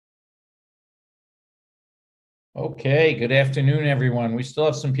Okay, good afternoon, everyone. We still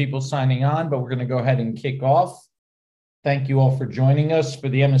have some people signing on, but we're going to go ahead and kick off. Thank you all for joining us for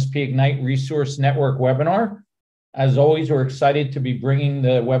the MSP-Ignite Resource Network webinar. As always, we're excited to be bringing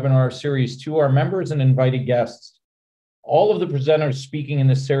the webinar series to our members and invited guests. All of the presenters speaking in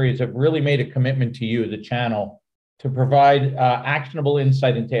this series have really made a commitment to you, the channel, to provide actionable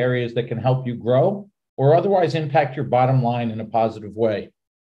insight into areas that can help you grow or otherwise impact your bottom line in a positive way.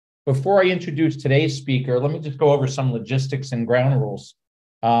 Before I introduce today's speaker, let me just go over some logistics and ground rules.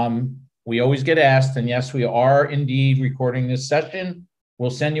 We always get asked, and yes, we are indeed recording this session.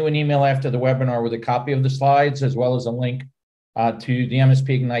 We'll send you an email after the webinar with a copy of the slides, as well as a link to the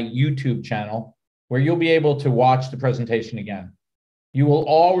MSP-Ignite YouTube channel, where you'll be able to watch the presentation again. You will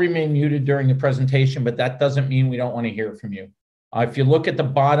all remain muted during the presentation, but that doesn't mean we don't want to hear from you. If you look at the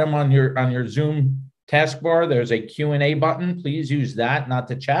bottom on your Zoom taskbar, there's a Q&A button. Please use that, not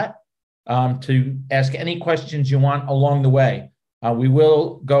the chat, to ask any questions you want along the way. We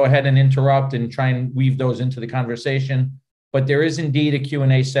will go ahead and interrupt and try and weave those into the conversation, but there is indeed a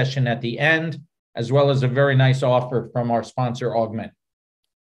Q&A session at the end, as well as a very nice offer from our sponsor, Augmentt.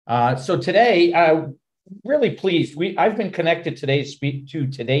 So today, really pleased. I've been connected to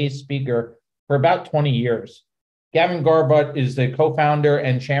today's speaker for about 20 years. Gavin Garbutt is the co-founder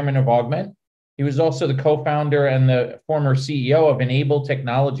and chairman of Augmentt. He was also the co-founder and the former CEO of Enable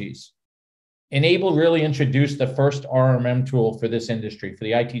Technologies. Enable really introduced the first RMM tool for this industry, for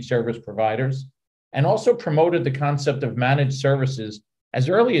the IT service providers, and also promoted the concept of managed services as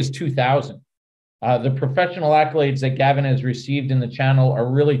early as 2000. The professional accolades that Gavin has received in the channel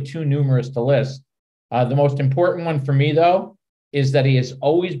are really too numerous to list. The most important one for me, though, is that he has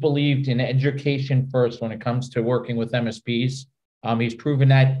always believed in education first when it comes to working with MSPs. He's proven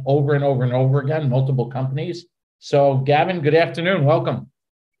that over and over and over again, multiple companies. So Gavin, good afternoon. Welcome.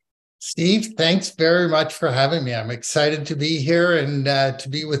 Steve, thanks very much for having me. I'm excited to be here and to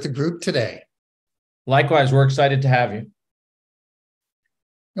be with the group today. Likewise, we're excited to have you.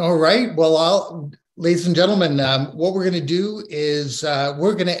 All right. Well, ladies and gentlemen, what we're going to do is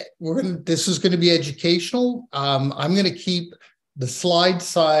this is going to be educational. I'm going to keep the slide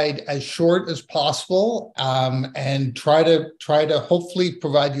side as short as possible and try to hopefully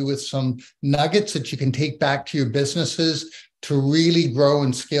provide you with some nuggets that you can take back to your businesses to really grow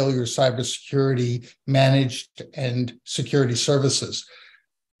and scale your cybersecurity managed and security services.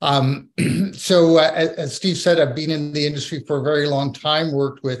 So as Steve said, I've been in the industry for a very long time,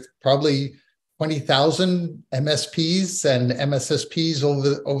 worked with probably 20,000 MSPs and MSSPs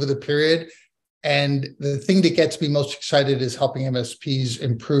over the period. And the thing that gets me most excited is helping MSPs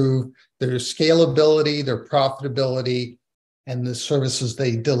improve their scalability, their profitability, and the services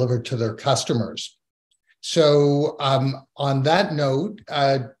they deliver to their customers. So on that note,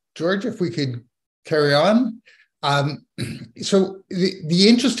 George, if we could carry on. So the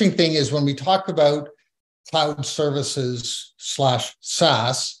interesting thing is when we talk about cloud services /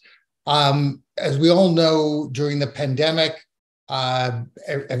 SaaS, as we all know, during the pandemic,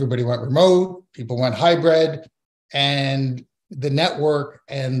 everybody went remote, people went hybrid, and the network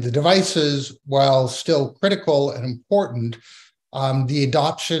and the devices, while still critical and important, the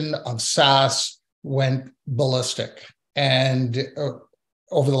adoption of SaaS went ballistic. And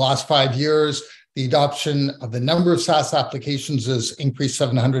over the last 5 years, the adoption of the number of SaaS applications has increased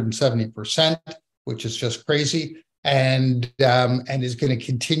 770%, which is just crazy, and is going to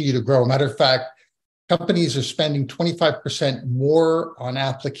continue to grow. Matter of fact, companies are spending 25% more on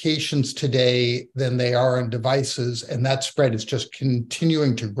applications today than they are on devices, and that spread is just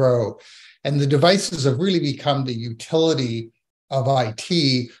continuing to grow. And the devices have really become the utility of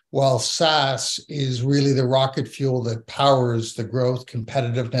IT, while SaaS is really the rocket fuel that powers the growth,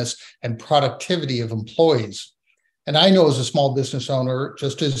 competitiveness, and productivity of employees. And I know as a small business owner,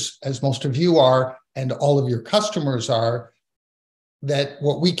 just as most of you are, and all of your customers are, that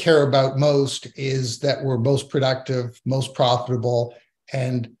what we care about most is that we're most productive, most profitable,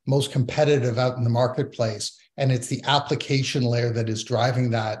 and most competitive out in the marketplace. And it's the application layer that is driving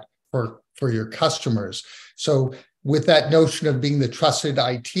that for your customers. So with that notion of being the trusted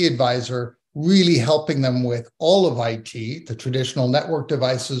IT advisor, really helping them with all of IT, the traditional network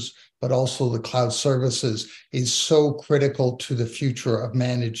devices, but also the cloud services, is so critical to the future of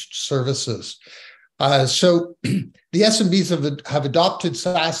managed services. So the SMBs have adopted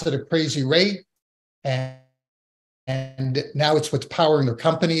SaaS at a crazy rate, and now it's what's powering their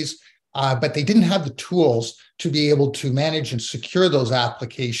companies. But they didn't have the tools to be able to manage and secure those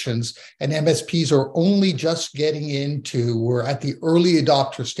applications. And MSPs are only just getting into, we're at the early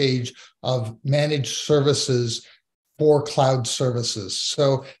adopter stage of managed services for cloud services.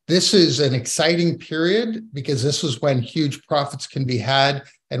 So this is an exciting period because this is when huge profits can be had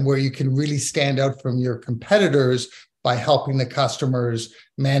and where you can really stand out from your competitors by helping the customers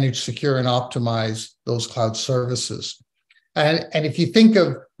manage, secure, and optimize those cloud services. And if you think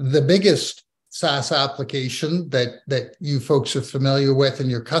of the biggest SaaS application that you folks are familiar with and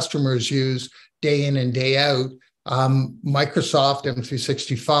your customers use day in and day out, Microsoft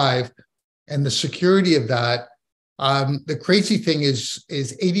M365, and the security of that, the crazy thing is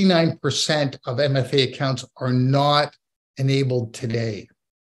 89% of MFA accounts are not enabled today.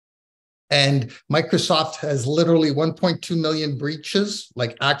 And Microsoft has literally 1.2 million breaches,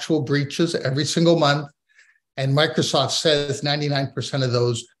 like actual breaches every single month. And Microsoft says 99% of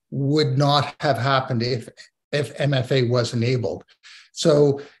those would not have happened if MFA was enabled.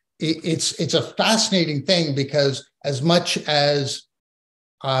 So it's a fascinating thing because as much as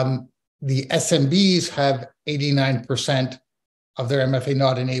the SMBs have 89% of their MFA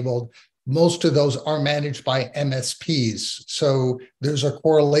not enabled, most of those are managed by MSPs. So there's a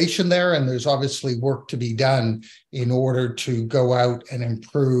correlation there, and there's obviously work to be done in order to go out and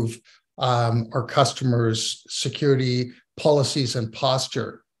improve our customers' security policies and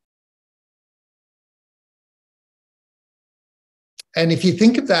posture. And if you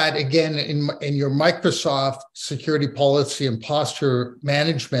think of that again in your Microsoft security policy and posture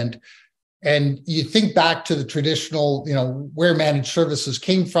management, and you think back to the traditional, where managed services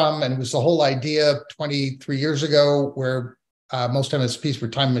came from, and it was the whole idea 23 years ago where most MSPs were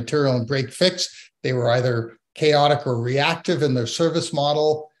time and material and break fix. They were either chaotic or reactive in their service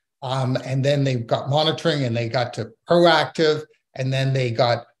model. And then they got monitoring and they got to proactive, and then they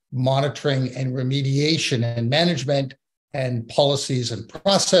got monitoring and remediation and management and policies and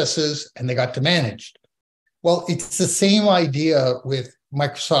processes, and they got to managed. Well, it's the same idea with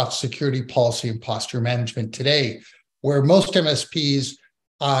Microsoft security policy and posture management today, where most MSPs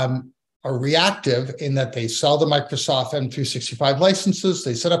are reactive in that they sell the Microsoft M365 licenses,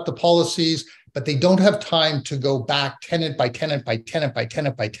 they set up the policies, but they don't have time to go back tenant by tenant by tenant by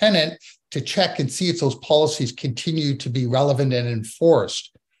tenant by tenant to check and see if those policies continue to be relevant and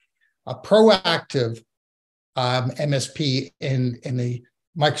enforced. A proactive MSP in the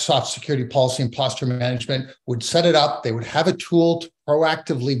Microsoft security policy and posture management would set it up. They would have a tool to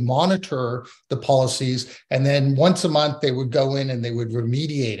proactively monitor the policies. And then once a month, they would go in and they would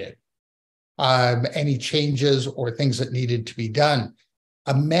remediate it, any changes or things that needed to be done.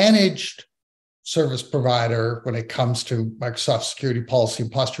 A managed service provider, when it comes to Microsoft security policy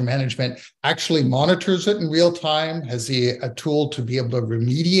and posture management, actually monitors it in real time, has a tool to be able to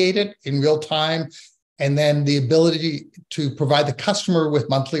remediate it in real time, and then the ability to provide the customer with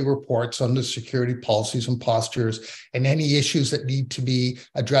monthly reports on the security policies and postures and any issues that need to be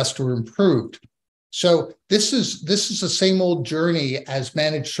addressed or improved. So this is the same old journey as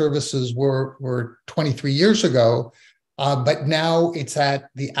managed services were 23 years ago, but now it's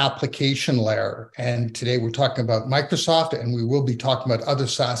at the application layer. And today we're talking about Microsoft, and we will be talking about other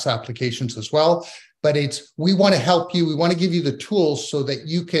SaaS applications as well. But we want to help you. We want to give you the tools so that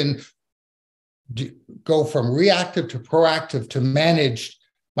you can go from reactive to proactive to managed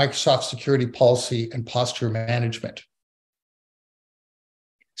Microsoft security policy and posture management.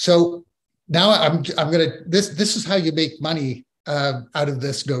 So now I'm going to, this is how you make money out of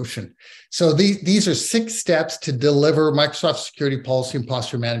this notion. So these are 6 steps to deliver Microsoft security policy and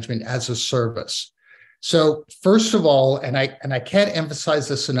posture management as a service. So first of all, and I can't emphasize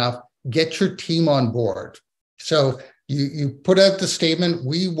this enough, get your team on board. So you put out the statement,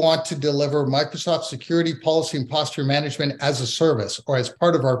 we want to deliver Microsoft security policy and posture management as a service or as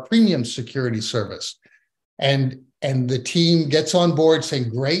part of our premium security service. And the team gets on board saying,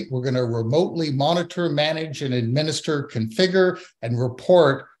 great, we're going to remotely monitor, manage, and administer, configure, and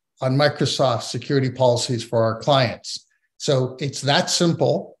report on Microsoft security policies for our clients. So it's that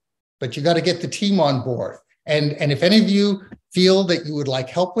simple, but you got to get the team on board. And if any of you feel that you would like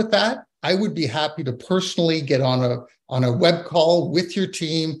help with that, I would be happy to personally get on a web call with your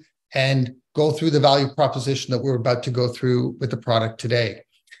team and go through the value proposition that we're about to go through with the product today.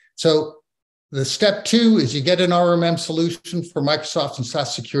 So the step 2 is you get an RMM solution for Microsoft and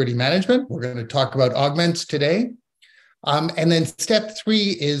SaaS security management. We're going to talk about Augmentt today. And then step 3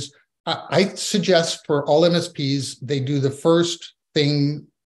 is I suggest for all MSPs, they do the first thing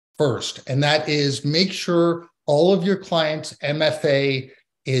first, and that is make sure all of your clients' MFA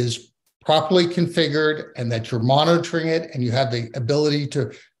is properly configured and that you're monitoring it and you have the ability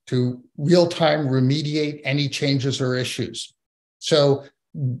to real-time remediate any changes or issues. So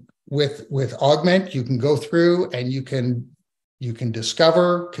with Augmentt, you can go through and you can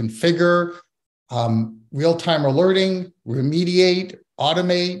discover, configure, real-time alerting, remediate,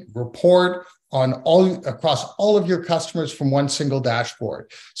 automate, report across all of your customers from one single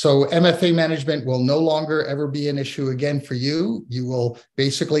dashboard. So MFA management will no longer ever be an issue again for you. You will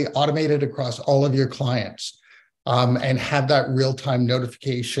basically automate it across all of your clients and have that real-time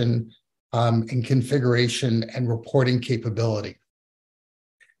notification and configuration and reporting capability.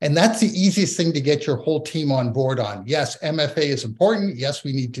 And that's the easiest thing to get your whole team on board on. Yes, MFA is important. Yes,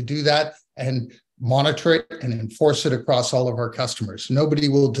 we need to do that and monitor it and enforce it across all of our customers. Nobody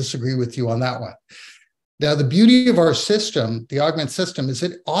will disagree with you on that one. Now, the beauty of our system, the Augmentt system, is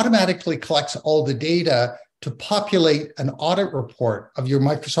it automatically collects all the data to populate an audit report of your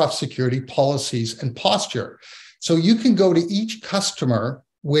Microsoft security policies and posture. So you can go to each customer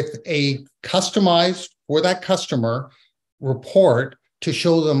with a customized for that customer report to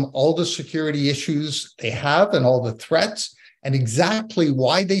show them all the security issues they have and all the threats and exactly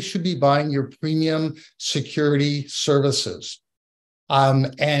why they should be buying your premium security services.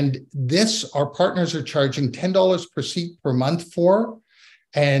 And this, our partners are charging $10 per seat per month for,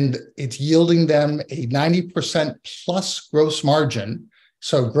 and it's yielding them a 90% plus gross margin,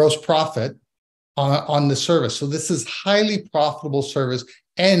 so gross profit on the service. So this is highly profitable service,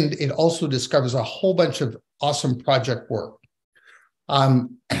 and it also discovers a whole bunch of awesome project work.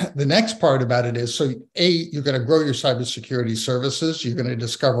 The next part about it is, so you're going to grow your cybersecurity services. You're going to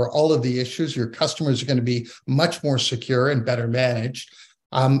discover all of the issues. Your customers are going to be much more secure and better managed.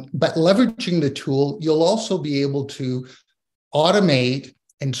 But leveraging the tool, you'll also be able to automate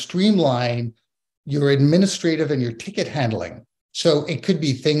and streamline your administrative and your ticket handling. So it could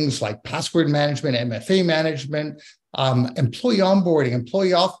be things like password management, MFA management, employee onboarding,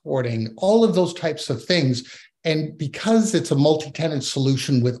 employee offboarding, all of those types of things. And because it's a multi-tenant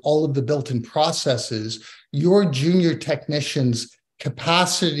solution with all of the built-in processes, your junior technicians'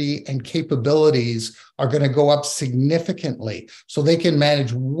 capacity and capabilities are going to go up significantly. So they can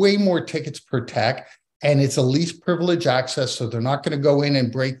manage way more tickets per tech, and it's a least privilege access, so they're not going to go in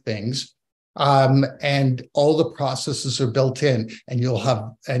and break things. And all the processes are built in, and you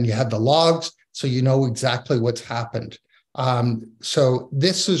have the logs, so you know exactly what's happened. So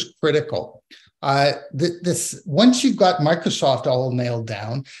this is critical. Once you've got Microsoft all nailed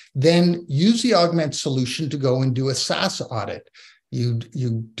down, then use the Augmentt solution to go and do a SaaS audit. You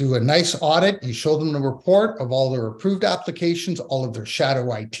do a nice audit, you show them the report of all their approved applications, all of their shadow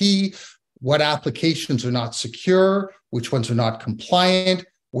IT, what applications are not secure, which ones are not compliant,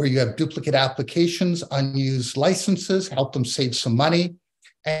 where you have duplicate applications, unused licenses, help them save some money.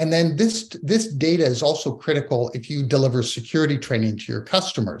 And then this data is also critical if you deliver security training to your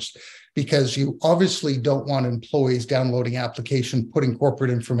customers, because you obviously don't want employees downloading applications, putting corporate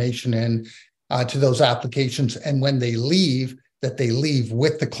information in to those applications, and when they leave, that they leave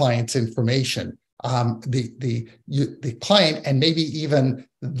with the client's information, the client and maybe even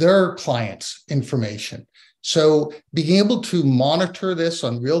their client's information. So being able to monitor this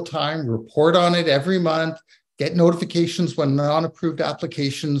on real time, report on it every month, get notifications when non-approved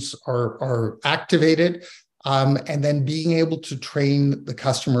applications are activated, and then being able to train the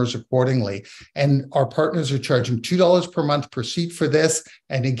customers accordingly. And our partners are charging $2 per month per seat for this,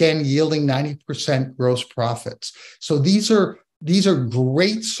 and again, yielding 90% gross profits. So these are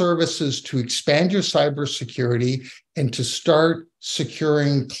great services to expand your cybersecurity and to start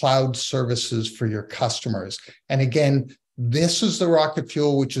securing cloud services for your customers. And again, this is the rocket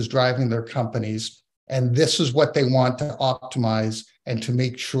fuel which is driving their companies. And this is what they want to optimize and to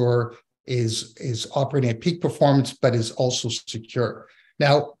make sure is operating at peak performance, but is also secure.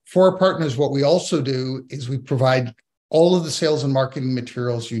 Now, for our partners, what we also do is we provide all of the sales and marketing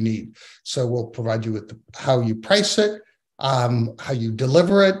materials you need. So we'll provide you with how you price it, how you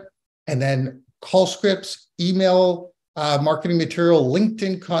deliver it, and then call scripts, email marketing material,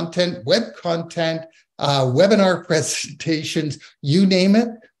 LinkedIn content, web content, webinar presentations, you name it.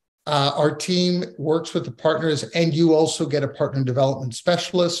 Our team works with the partners, and you also get a partner development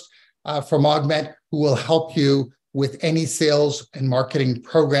specialist from Augmentt who will help you with any sales and marketing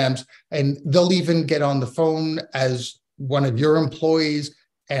programs. And they'll even get on the phone as one of your employees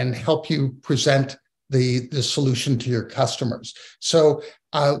and help you present the solution to your customers. So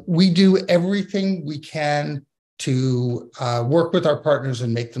we do everything we can to work with our partners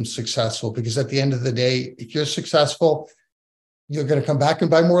and make them successful, because at the end of the day, if you're successful, you're going to come back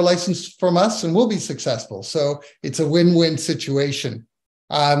and buy more license from us and we'll be successful. So it's a win-win situation.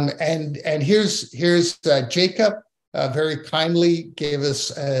 And here's Jacob very kindly gave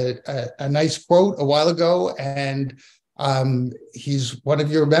us a nice quote a while ago, and he's one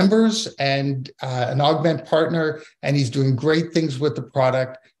of your members and an Augmentt partner, and he's doing great things with the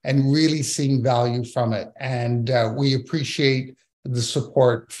product. and really seeing value from it. And we appreciate the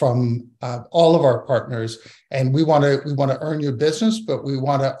support from all of our partners. And we want to earn your business, but we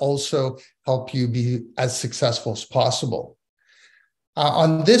want to also help you be as successful as possible.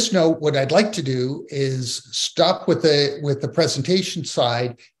 On this note, what I'd like to do is stop with the presentation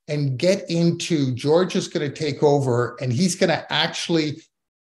side and get into, George is going to take over, and he's going to actually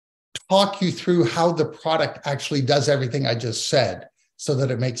talk you through how the product actually does everything I just said so that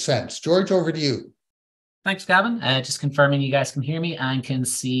it makes sense. George, over to you. Thanks, Gavin. Just confirming you guys can hear me and can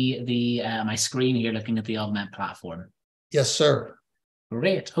see the my screen here looking at the Augmentt platform. Yes, sir.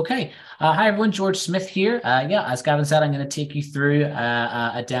 Great. Okay. Hi, everyone. George Smith here. As Gavin said, I'm going to take you through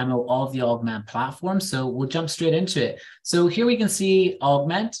a demo of the Augmentt platform. So we'll jump straight into it. So here we can see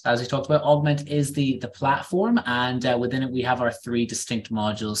Augmentt. As we talked about, Augmentt is the platform, and within it, we have our three distinct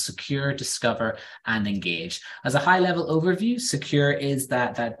modules: Secure, Discover, and Engage. As a high-level overview, Secure is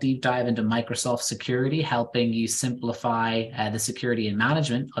that deep dive into Microsoft security, helping you simplify the security and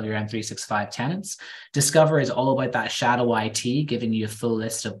management of your M365 tenants. Discover is all about that shadow IT, giving you a full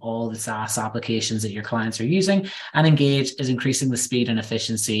list of all the SaaS applications that your clients are using. And Engage is increasing the speed and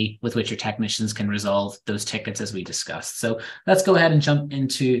efficiency with which your technicians can resolve those tickets, as we discussed. So let's go ahead and jump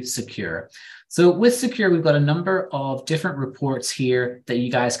into Secure. So with Secure, we've got a number of different reports here that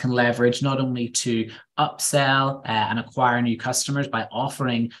you guys can leverage, not only to upsell and acquire new customers by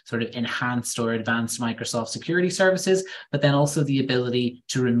offering sort of enhanced or advanced Microsoft security services, but then also the ability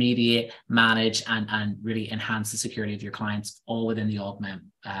to remediate, manage, and really enhance the security of your clients, all within the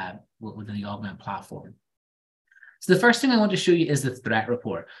Augmentt platform. So the first thing I want to show you is the threat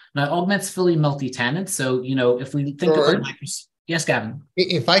report. Now, Augment's fully multi-tenant. So, if we think about Microsoft. Yes, Gavin.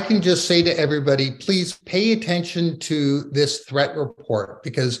 If I can just say to everybody, please pay attention to this threat report,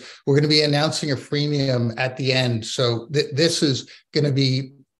 because we're going to be announcing a freemium at the end. So this is going to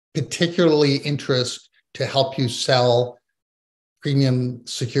be particularly interest to help you sell premium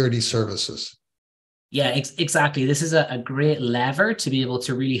security services. Yeah, exactly. This is a great lever to be able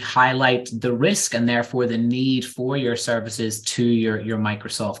to really highlight the risk and therefore the need for your services to your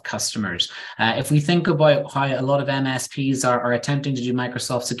Microsoft customers. If we think about how a lot of MSPs are attempting to do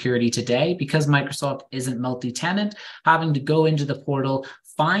Microsoft security today, because Microsoft isn't multi-tenant, having to go into the portal,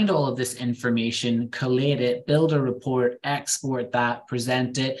 find all of this information, collate it, build a report, export that,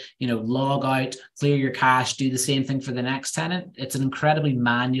 present it, log out, clear your cache, do the same thing for the next tenant. It's an incredibly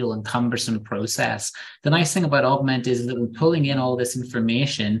manual and cumbersome process. The nice thing about Augmentt is that we're pulling in all this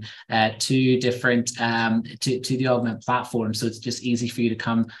information to different to the Augmentt platform. So it's just easy for you to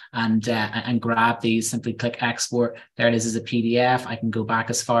come and grab these. Simply click export. There it is as a PDF. I can go back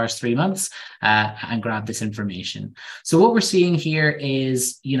as far as 3 months and grab this information. So what we're seeing here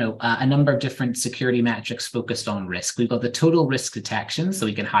is a number of different security metrics focused on risk. We've got the total risk detection, so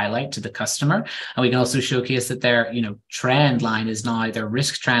we can highlight to the customer, and we can also showcase that their trend line is now, their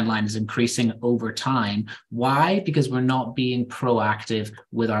risk trend line is increasing over time. Why? Because we're not being proactive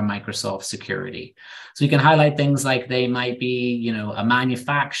with our Microsoft security. So you can highlight things like they might be, a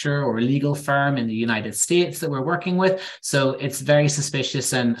manufacturer or a legal firm in the United States that we're working with. So it's very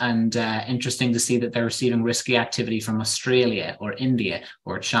suspicious and interesting to see that they're receiving risky activity from Australia or India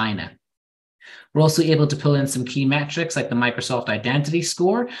or China. We're also able to pull in some key metrics like the Microsoft Identity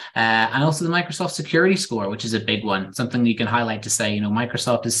Score and also the Microsoft Security Score, which is a big one, something that you can highlight to say,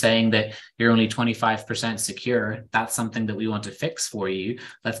 Microsoft is saying that you're only 25% secure. That's something that we want to fix for you.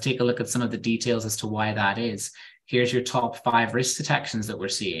 Let's take a look at some of the details as to why that is. Here's your top 5 risk detections that we're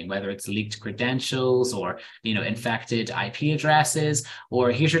seeing, whether it's leaked credentials or, infected IP addresses,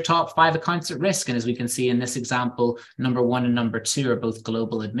 or here's your top 5 accounts at risk. And as we can see in this example, number 1 and number 2 are both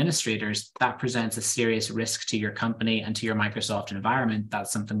global administrators. That presents a serious risk to your company and to your Microsoft environment.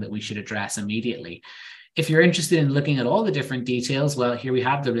 That's something that we should address immediately. If you're interested in looking at all the different details, well, here we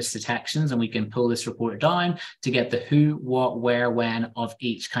have the risk detections, and we can pull this report down to get the who, what, where, when of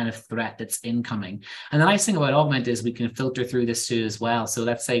each kind of threat that's incoming. And the nice thing about Augmentt is we can filter through this too as well. So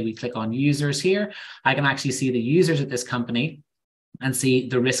let's say we click on users here. I can actually see the users at this company and see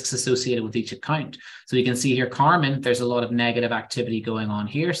the risks associated with each account. So you can see here, Carmen, there's a lot of negative activity going on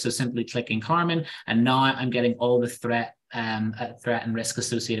here. So simply clicking Carmen, and now I'm getting all the threat and risk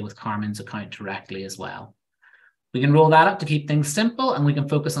associated with Carmen's account directly as well. We can roll that up to keep things simple, and we can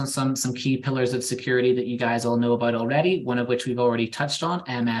focus on some key pillars of security that you guys all know about already, one of which we've already touched on,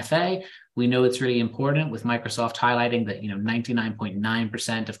 MFA. We know it's really important, with Microsoft highlighting that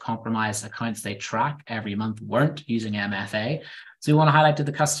 99.9% of compromised accounts they track every month weren't using MFA. So we want to highlight to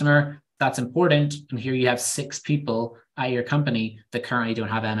the customer that's important. And here you have 6 people at your company that currently don't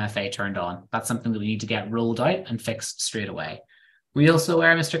have MFA turned on. That's something that we need to get rolled out and fixed straight away. Were you also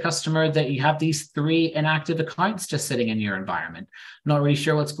aware, Mr. Customer, that you have these 3 inactive accounts just sitting in your environment? Not really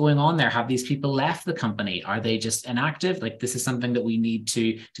sure what's going on there. Have these people left the company? Are they just inactive? Like, this is something that we need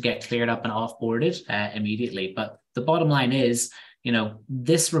to get cleared up and offboarded immediately. But the bottom line is,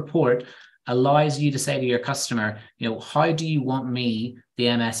 this report allows you to say to your customer, how do you want me, the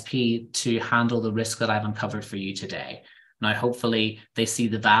MSP, to handle the risk that I've uncovered for you today? Now, hopefully they see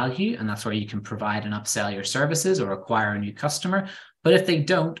the value, and that's where you can provide and upsell your services or acquire a new customer. But if they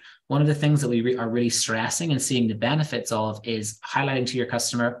don't, one of the things that we are really stressing and seeing the benefits of is highlighting to your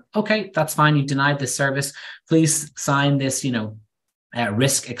customer, okay, that's fine, you denied this service. Please sign this,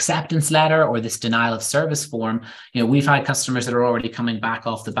 risk acceptance letter or this denial of service form. We've had customers that are already coming back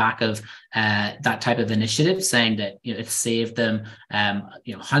off the back of that type of initiative, saying that it's saved them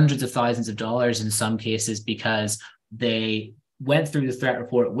hundreds of thousands of dollars in some cases, because they went through the threat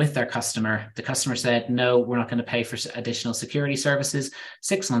report with their customer. The customer said, no, we're not going to pay for additional security services.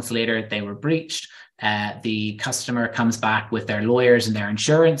 6 months later, they were breached. The customer comes back with their lawyers and their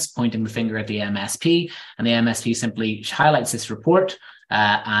insurance, pointing the finger at the MSP, and the MSP simply highlights this report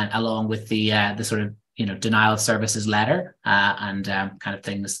and along with the sort of denial of services letter and kind of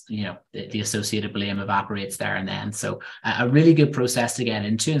things, the associated blame evaporates there and then. So a really good process to get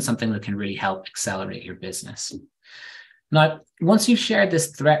into, and something that can really help accelerate your business. Now, once you've shared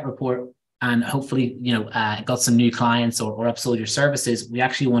this threat report and hopefully, got some new clients or upsold your services, we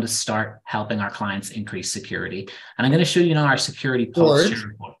actually want to start helping our clients increase security. And I'm going to show you now our security posture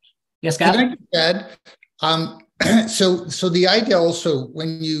report. Yes, Gavin? So the idea also,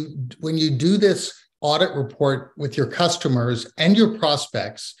 when you do this audit report with your customers and your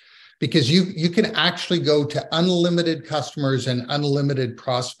prospects, because you can actually go to unlimited customers and unlimited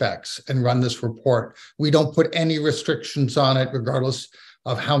prospects and run this report. We don't put any restrictions on it, regardless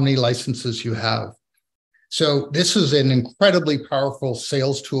of how many licenses you have. So this is an incredibly powerful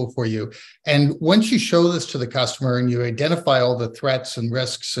sales tool for you. And once you show this to the customer and you identify all the threats and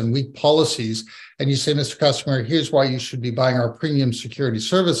risks and weak policies, and you say, Mr. Customer, here's why you should be buying our premium security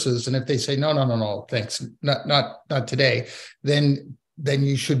services. And if they say, no, thanks, not today, then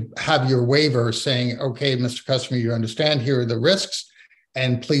you should have your waiver saying, okay, Mr. Customer, you understand, here are the risks,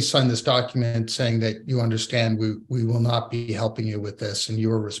 and please sign this document saying that you understand we will not be helping you with this and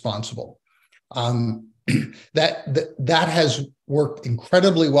you are responsible. That has worked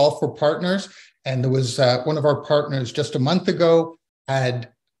incredibly well for partners. And there was one of our partners just a month ago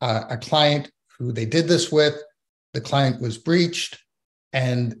had a client who they did this with. The client was breached,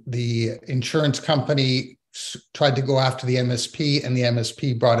 and the insurance company tried to go after the MSP, and the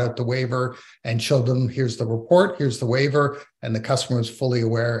MSP brought out the waiver and showed them, here's the report, here's the waiver, and the customer was fully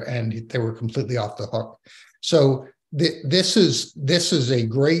aware, and they were completely off the hook. So this is a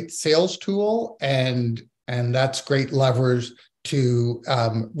great sales tool, and that's great leverage to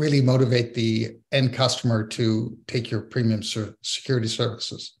really motivate the end customer to take your premium security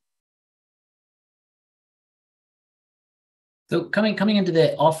services. So coming into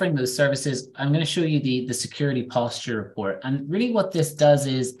the offering those services, I'm going to show you the security posture report. And really what this does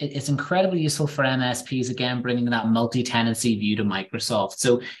is it's incredibly useful for MSPs, again, bringing that multi-tenancy view to Microsoft.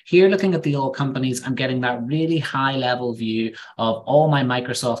 So here, looking at the all companies, I'm getting that really high level view of all my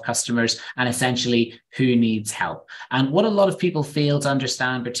Microsoft customers and essentially who needs help. And what a lot of people fail to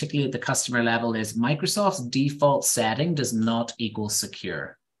understand, particularly at the customer level, is Microsoft's default setting does not equal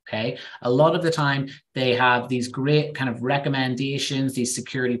secure. Okay. A lot of the time they have these great kind of recommendations, these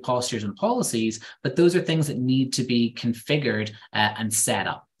security postures and policies, but those are things that need to be configured and set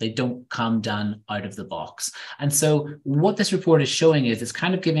up. They don't come done out of the box. And so what this report is showing is it's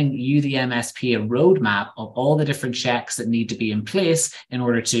kind of giving you, the MSP, a roadmap of all the different checks that need to be in place in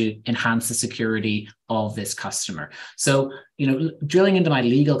order to enhance the security of this customer. So, drilling into my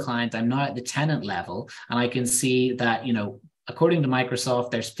legal client, I'm now at the tenant level, and I can see that, according to Microsoft,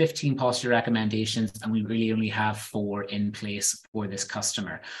 there's 15 posture recommendations, and we really only have 4 in place for this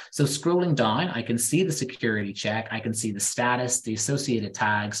customer. So scrolling down, I can see the security check, I can see the status, the associated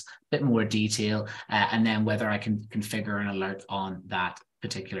tags, a bit more detail, and then whether I can configure an alert on that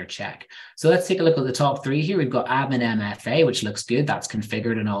particular check. So let's take a look at the top 3 here. We've got admin MFA, which looks good. That's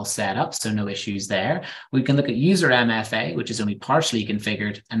configured and all set up, so no issues there. We can look at user MFA, which is only partially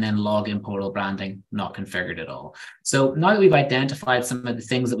configured, and then login portal branding, not configured at all. So now that we've identified some of the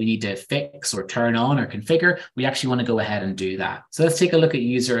things that we need to fix or turn on or configure, we actually want to go ahead and do that. So let's take a look at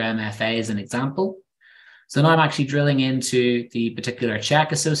user MFA as an example. So now I'm actually drilling into the particular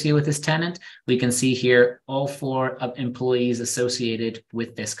check associated with this tenant. We can see here all 4 employees associated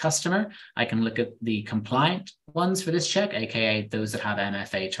with this customer. I can look at the compliant ones for this check, aka those that have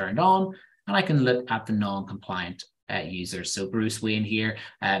MFA turned on, and I can look at the non-compliant users. So Bruce Wayne here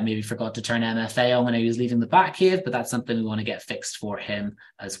maybe forgot to turn MFA on when he was leaving the Batcave, but that's something we want to get fixed for him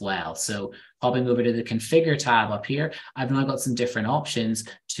as well. So hopping over to the configure tab up here, I've now got some different options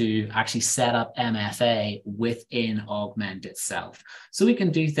to actually set up MFA within Augmentt itself. So we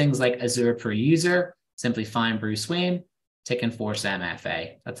can do things like Azure per user, simply find Bruce Wayne, tick enforce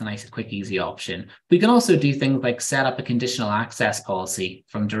MFA. That's a nice, quick, easy option. We can also do things like set up a conditional access policy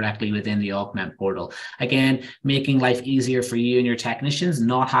from directly within the Augmentt portal. Again, making life easier for you and your technicians,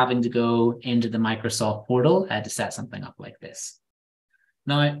 not having to go into the Microsoft portal to set something up like this.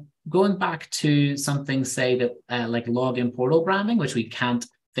 Now, going back to something, say that like login portal branding, which we can't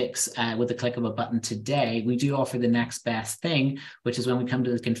fix with the click of a button today, we do offer the next best thing, which is when we come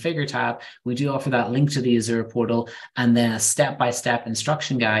to the configure tab, we do offer that link to the Azure portal and then a step-by-step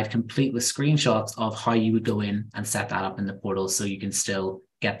instruction guide complete with screenshots of how you would go in and set that up in the portal, so you can still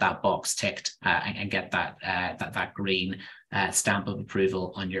get that box ticked and get that green stamp of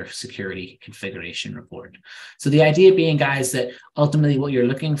approval on your security configuration report. So the idea being, guys, that ultimately what you're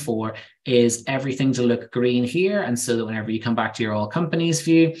looking for is everything to look green here, and so that whenever you come back to your all companies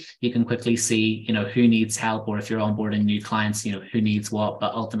view, you can quickly see, you know, who needs help, or if you're onboarding new clients, you know, who needs what.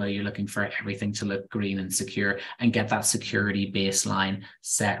 But ultimately you're looking for everything to look green and secure and get that security baseline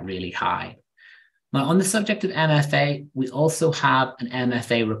set really high. Now, on the subject of MFA, we also have an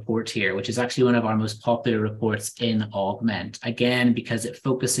MFA report here, which is actually one of our most popular reports in Augmentt. Again, because it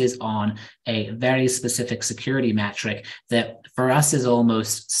focuses on a very specific security metric that for us is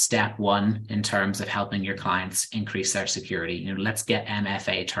almost step one in terms of helping your clients increase their security. You know, let's get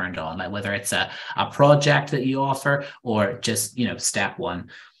MFA turned on, like whether it's a project that you offer or just, you know, step one.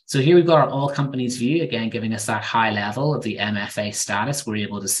 So here we've got our all companies view, again, giving us that high level of the MFA status. We're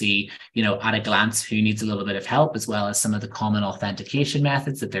able to see, you know, at a glance who needs a little bit of help, as well as some of the common authentication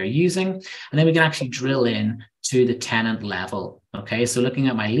methods that they're using. And then we can actually drill in to the tenant level. Okay, so looking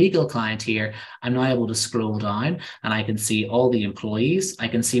at my legal client here, I'm now able to scroll down and I can see all the employees. I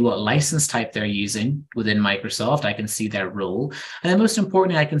can see what license type they're using within Microsoft. I can see their role. And then most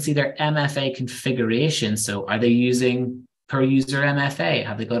importantly, I can see their MFA configuration. So are they using per user MFA?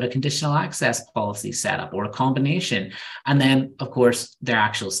 Have they got a conditional access policy set up or a combination? And then, of course, their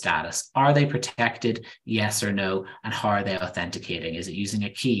actual status. Are they protected? Yes or no? And how are they authenticating? Is it using a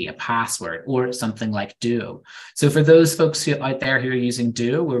key, a password, or something like Duo? So for those folks out there who are using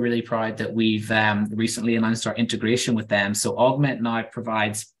Duo, we're really proud that we've recently announced our integration with them. So Augmentt now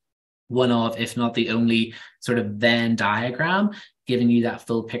provides one of, if not the only, sort of Venn diagram, giving you that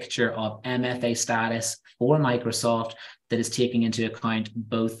full picture of MFA status for Microsoft that is taking into account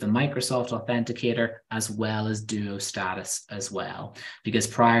both the Microsoft Authenticator as well as Duo status as well. Because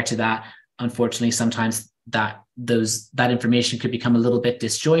prior to that, unfortunately, sometimes that information could become a little bit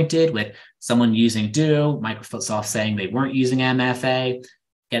disjointed with someone using Duo, Microsoft saying they weren't using MFA,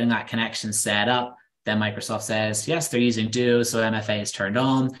 getting that connection set up. Then Microsoft says, yes, they're using Duo, so MFA is turned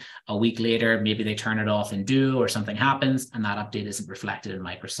on. A week later, maybe they turn it off in Duo or something happens and that update isn't reflected in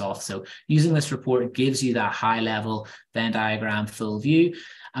Microsoft. So using this report gives you that high level Venn diagram full view.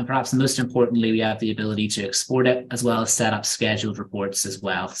 And perhaps most importantly, we have the ability to export it as well as set up scheduled reports as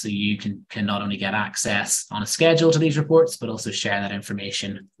well. So you can not only get access on a schedule to these reports, but also share that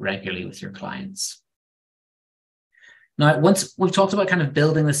information regularly with your clients. Now, once we've talked about kind of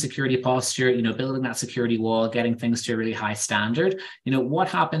building the security posture, you know, building that security wall, getting things to a really high standard, you know, what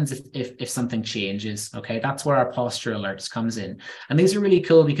happens if something changes? Okay, that's where our posture alerts comes in. And these are really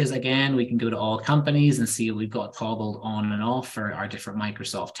cool because, again, we can go to all companies and see what we've got toggled on and off for our different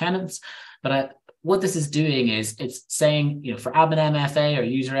Microsoft tenants. But what this is doing is it's saying, you know, for admin MFA or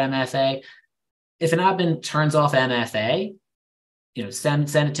user MFA, if an admin turns off MFA, you know, send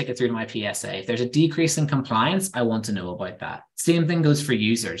a ticket through to my PSA. If there's a decrease in compliance, I want to know about that. Same thing goes for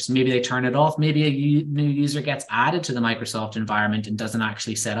users. Maybe they turn it off. Maybe a new user gets added to the Microsoft environment and doesn't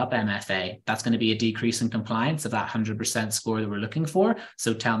actually set up MFA. That's going to be a decrease in compliance of that 100% score that we're looking for.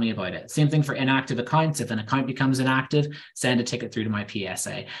 So tell me about it. Same thing for inactive accounts. If an account becomes inactive, send a ticket through to my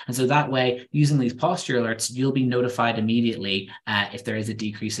PSA. And so that way, using these posture alerts, you'll be notified immediately if there is a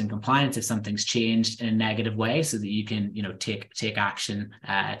decrease in compliance, if something's changed in a negative way, so that you can, you know, take action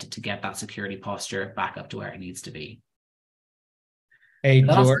to get that security posture back up to where it needs to be. Hey,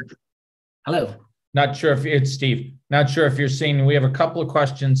 George. Hello. Not sure if it's Steve. Not sure if you're seeing, we have a couple of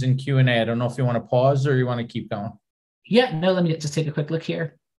questions in Q&A. I don't know if you want to pause or you want to keep going. Yeah, no, let me just take a quick look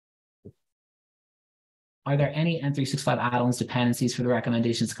here. Are there any M365 add-ons, dependencies for the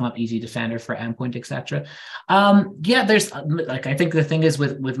recommendations to come up, easy defender for endpoint, etc.? Yeah, there's like, I think the thing is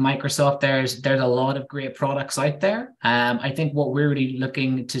with Microsoft, there's a lot of great products out there. I think what we're really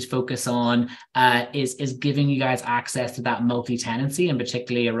looking to focus on is giving you guys access to that multi-tenancy, and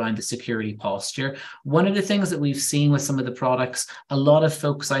particularly around the security posture. One of the things that we've seen with some of the products, a lot of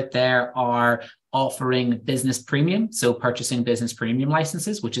folks out there are offering business premium, so purchasing business premium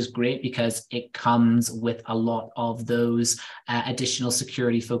licenses, which is great because it comes with a lot of those additional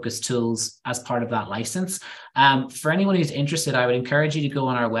security focused tools as part of that license. For anyone who's interested, I would encourage you to go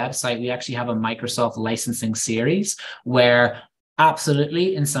on our website. We actually have a Microsoft licensing series where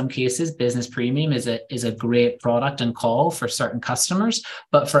absolutely, in some cases, business premium is a great product and call for certain customers.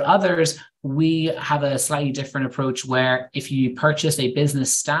 But for others, we have a slightly different approach where if you purchase a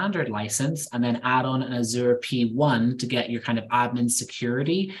business standard license and then add on an Azure P1 to get your kind of admin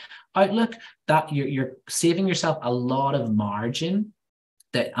security outlook, that you're saving yourself a lot of margin.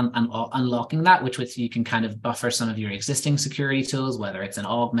 That unlocking that, which you can kind of buffer some of your existing security tools, whether it's an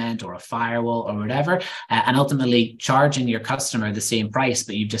Augmentt or a firewall or whatever, and ultimately charging your customer the same price,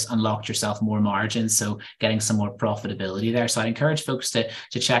 but you've just unlocked yourself more margin, so getting some more profitability there. So I'd encourage folks to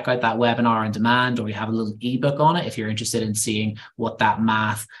check out that webinar on demand, or we have a little ebook on it if you're interested in seeing what that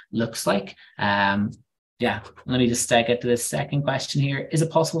math looks like. Yeah, let me just get to this second question here. Is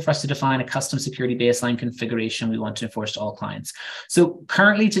it possible for us to define a custom security baseline configuration we want to enforce to all clients? So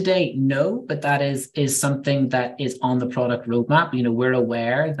currently today, no, but that is something that is on the product roadmap. You know, we're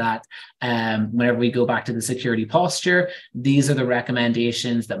aware that whenever we go back to the security posture, these are the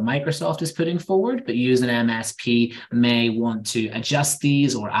recommendations that Microsoft is putting forward, but you as an MSP may want to adjust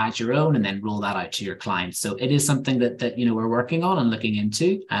these or add your own and then roll that out to your clients. So it is something that you know, we're working on and looking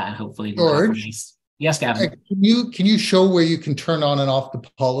into, and hopefully we'll have a nice. Yes, Gavin. Can you show where you can turn on and off the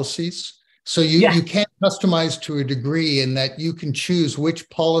policies? So you can customize to a degree in that you can choose which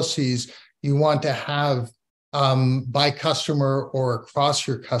policies you want to have by customer or across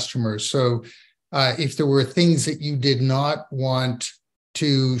your customers. So if there were things that you did not want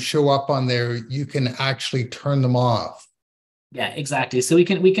to show up on there, you can actually turn them off. Yeah, exactly. So we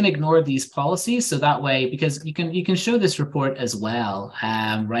can ignore these policies. So that way, because you can show this report as well,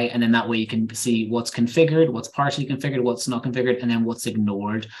 right? And then that way you can see what's configured, what's partially configured, what's not configured, and then what's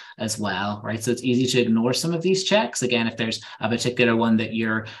ignored as well, right? So it's easy to ignore some of these checks. Again, if there's a particular one that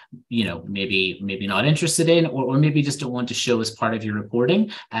you're, you know, maybe not interested in, or maybe just don't want to show as part of your reporting,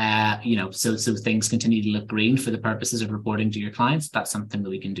 you know, so things continue to look green for the purposes of reporting to your clients. That's something that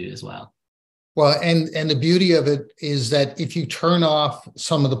we can do as well. Well, and the beauty of it is that if you turn off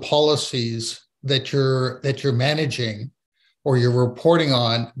some of the policies that you're managing or you're reporting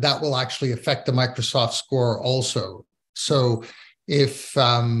on, that will actually affect the Microsoft score also. So if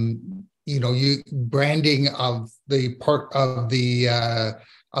you know, branding of the part of the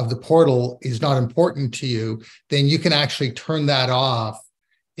portal is not important to you, then you can actually turn that off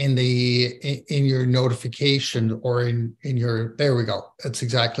in your notification or in your, there we go. That's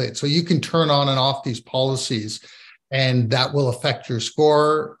exactly it. So you can turn on and off these policies and that will affect your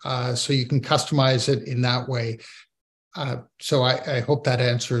score. So you can customize it in that way. So I hope that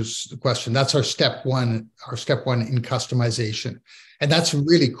answers the question. That's our step one in customization. And that's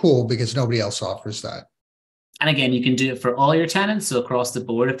really cool because nobody else offers that. And again, you can do it for all your tenants. So across the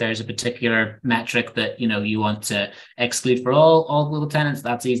board, if there's a particular metric that you want to exclude for all global tenants,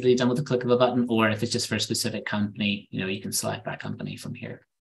 that's easily done with a click of a button. Or if it's just for a specific company, you can select that company from here.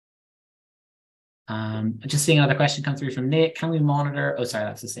 Just seeing another question come through from Nick. Can we monitor? Oh, sorry,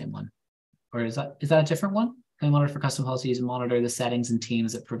 that's the same one. Or is that a different one? Can we monitor for custom policies and monitor the settings and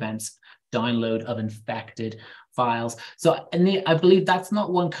teams that prevents download of infected files? So I believe that's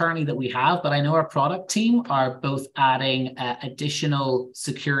not one currently that we have, but I know our product team are both adding additional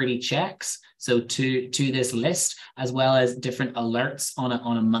security checks to this list, as well as different alerts on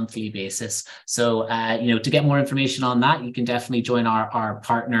a monthly basis. So to get more information on that, you can definitely join our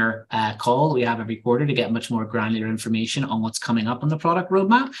partner call that we have every quarter to get much more granular information on what's coming up on the product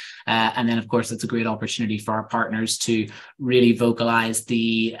roadmap. And then, of course, it's a great opportunity for our partners to really vocalize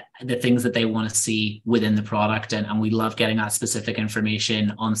the things that they want to see within the product. And we love getting that specific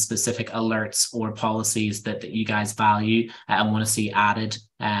information on specific alerts or policies that you guys value and want to see added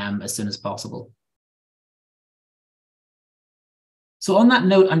as soon as possible. So on that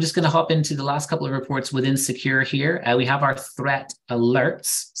note, I'm just going to hop into the last couple of reports within Secure here. We have our threat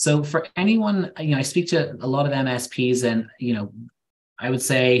alerts. So for anyone, I speak to a lot of MSPs, and I would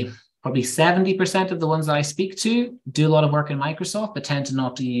say probably 70% of the ones that I speak to do a lot of work in Microsoft, but tend to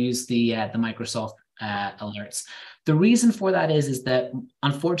not to use the Microsoft alerts. The reason for that is that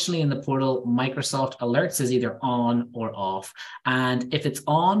unfortunately in the portal, Microsoft Alerts is either on or off. And if it's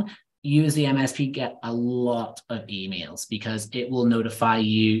on, you as the MSP get a lot of emails because it will notify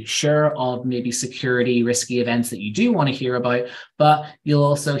you, sure, of maybe security risky events that you do want to hear about, but you'll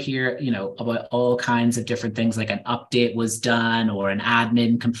also hear, about all kinds of different things like an update was done or an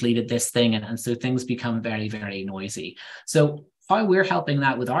admin completed this thing. And so things become very, very noisy. So how we're helping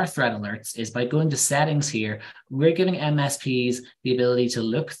that with our threat alerts is by going to settings here, we're giving MSPs the ability to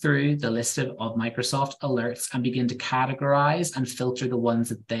look through the list of Microsoft alerts and begin to categorize and filter the ones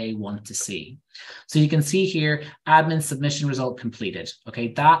that they want to see. So you can see here, admin submission result completed.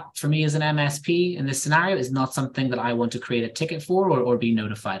 Okay, that for me as an MSP in this scenario is not something that I want to create a ticket for or be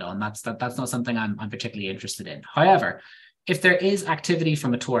notified on. That's not something I'm particularly interested in. However, if there is activity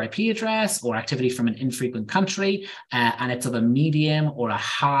from a Tor IP address or activity from an infrequent country, and it's of a medium or a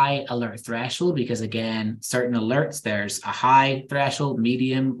high alert threshold, because again, certain alerts, there's a high threshold,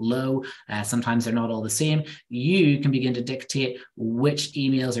 medium, low, sometimes they're not all the same, you can begin to dictate which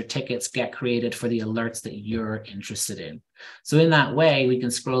emails or tickets get created for the alerts that you're interested in. So in that way, we can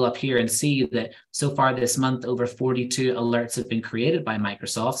scroll up here and see that so far this month, over 42 alerts have been created by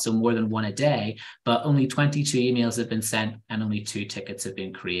Microsoft, so more than one a day, but only 22 emails have been sent and only 2 tickets have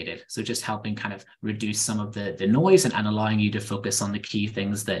been created. So just helping kind of reduce some of the noise and allowing you to focus on the key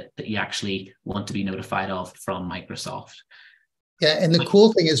things that you actually want to be notified of from Microsoft. Yeah, and the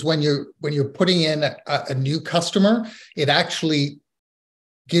cool thing is when you're putting in a new customer, it actually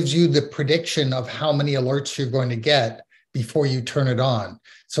gives you the prediction of how many alerts you're going to get before you turn it on.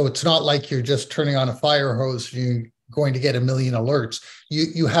 So it's not like you're just turning on a fire hose, you're going to get 1 million alerts.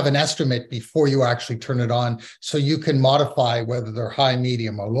 You have an estimate before you actually turn it on, so you can modify whether they're high,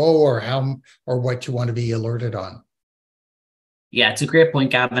 medium, or low, or what you want to be alerted on. Yeah, it's a great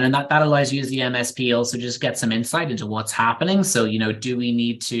point, Gavin. And that allows you as the MSP also just get some insight into what's happening. So, do we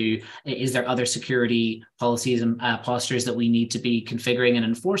need to, is there other security policies and postures that we need to be configuring and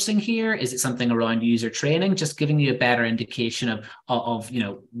enforcing here? Is it something around user training? Just giving you a better indication of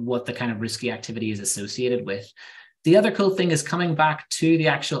what the kind of risky activity is associated with. The other cool thing is coming back to the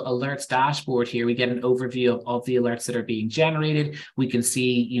actual alerts dashboard here, we get an overview of the alerts that are being generated. We can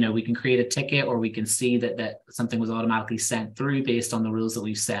see, we can create a ticket, or we can see that something was automatically sent through based on the rules that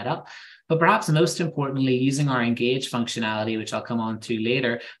we've set up. But perhaps most importantly, using our engage functionality, which I'll come on to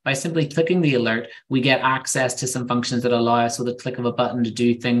later, by simply clicking the alert, we get access to some functions that allow us with a click of a button to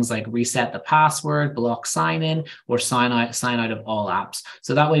do things like reset the password, block sign in, or sign out of all apps.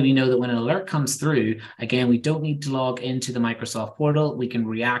 So that way we know that when an alert comes through, again, we don't need to log into the Microsoft portal. We can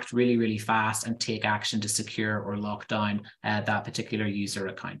react really, really fast and take action to secure or lock down that particular user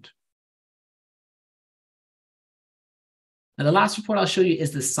account. Now, the last report I'll show you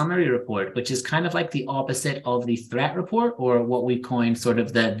is the summary report, which is kind of like the opposite of the threat report, or what we coined sort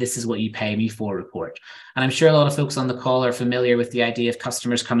of the "this is what you pay me for" report. And I'm sure a lot of folks on the call are familiar with the idea of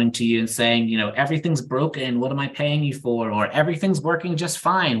customers coming to you and saying, everything's broken, what am I paying you for? Or everything's working just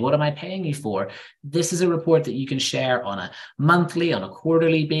fine, what am I paying you for? This is a report that you can share on a monthly, on a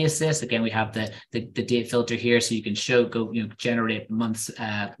quarterly basis. Again, we have the date filter here, so you can generate months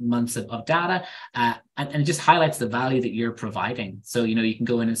of data. And it just highlights the value that you're providing. So, you can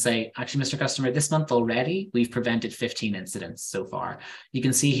go in and say, actually, Mr. Customer, this month already, we've prevented 15 incidents so far. You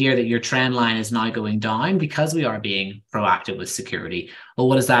can see here that your trend line is now going down because we are being proactive with security. Well,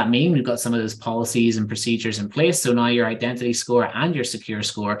 what does that mean? We've got some of those policies and procedures in place. So now your identity score and your secure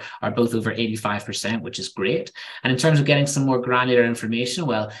score are both over 85%, which is great. And in terms of getting some more granular information,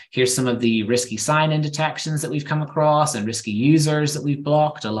 well, here's some of the risky sign-in detections that we've come across and risky users that we've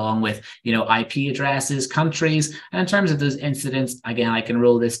blocked, along with, IP addresses, countries. And in terms of those incidents, again, I can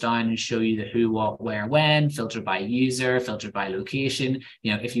roll this down and show you the who, what, where, when, filtered by user, filtered by location,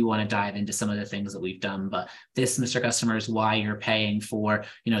 if you want to dive into some of the things that we've done. But this, Mr. Customer, is why you're paying for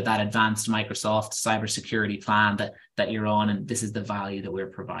that advanced Microsoft cybersecurity plan that you're on, and this is the value that we're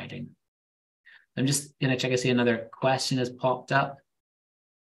providing. I'm just going to check. I see another question has popped up.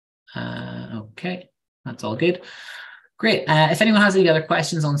 Okay, that's all good. Great. If anyone has any other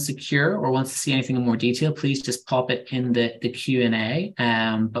questions on secure or wants to see anything in more detail, please just pop it in the Q&A.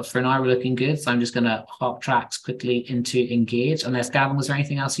 But for now, we're looking good. So I'm just going to hop tracks quickly into engage. Unless, Gavin, was there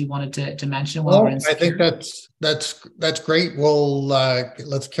anything else you wanted to mention? Well, I think that's great. Well,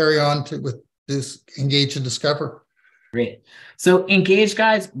 let's carry on with this engage and discover. Great. So engage,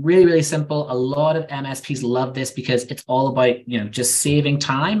 guys, really, really simple. A lot of MSPs love this because it's all about, just saving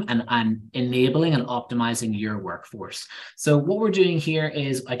time and enabling and optimizing your workforce. So what we're doing here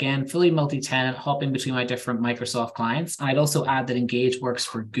is, again, fully multi-tenant, hopping between my different Microsoft clients. I'd also add that Engage works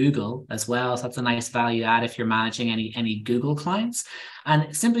for Google as well. So that's a nice value add if you're managing any Google clients.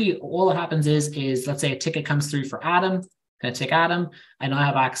 And simply all that happens is let's say a ticket comes through for Adam. Going to take Adam. I now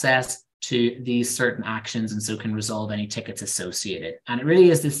have access to these certain actions, and so can resolve any tickets associated. And it really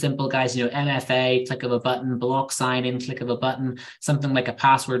is this simple, guys. MFA, click of a button, block sign in, click of a button, something like a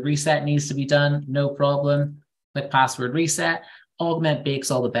password reset needs to be done, no problem. Click password reset. Augmentt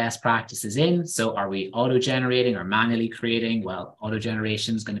bakes all the best practices in. So are we auto-generating or manually creating? Well,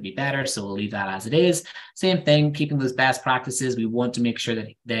 auto-generation is going to be better, so we'll leave that as it is. Same thing, keeping those best practices. We want to make sure that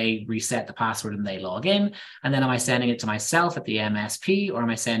they reset the password and they log in. And then am I sending it to myself at the MSP, or am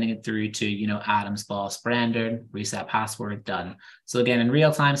I sending it through to, Adam's boss, Brendan, reset password, done. So again, in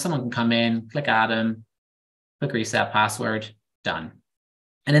real time, someone can come in, click Adam, click reset password, done.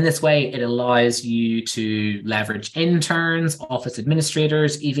 And in this way, it allows you to leverage interns, office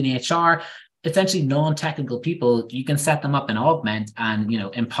administrators, even HR, essentially non-technical people. You can set them up in Augmentt and,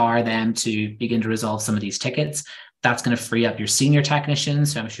 empower them to begin to resolve some of these tickets. That's going to free up your senior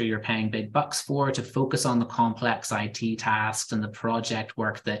technicians, who I'm sure you're paying big bucks for, to focus on the complex IT tasks and the project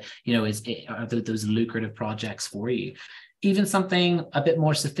work that, are those lucrative projects for you. Even something a bit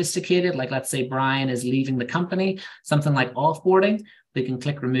more sophisticated, like let's say Brian is leaving the company, something like offboarding, we can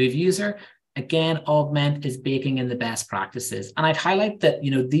click remove user. Again, Augmentt is baking in the best practices. And I'd highlight that,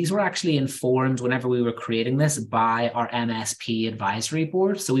 these were actually informed whenever we were creating this by our MSP advisory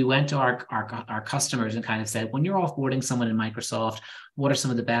board. So we went to our customers and kind of said, when you're offboarding someone in Microsoft, what are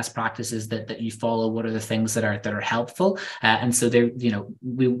some of the best practices that you follow? What are the things that are helpful? And so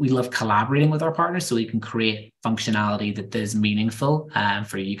we love collaborating with our partners so we can create functionality that is meaningful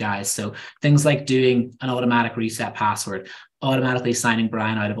for you guys. So things like doing an automatic reset password, automatically signing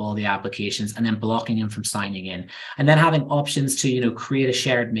Brian out of all the applications and then blocking him from signing in, and then having options to create a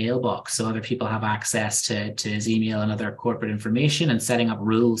shared mailbox so other people have access to his email and other corporate information, and setting up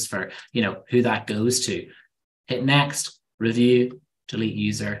rules for who that goes to. Hit next, review, delete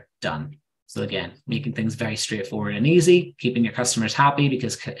user, done. So again, making things very straightforward and easy, keeping your customers happy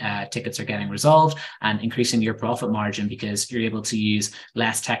because tickets are getting resolved, and increasing your profit margin because you're able to use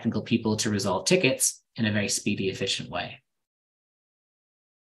less technical people to resolve tickets in a very speedy, efficient way.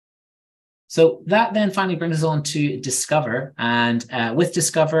 So that then finally brings us on to Discover. And with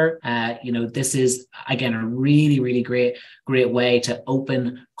Discover, this is, again, a really, really great way to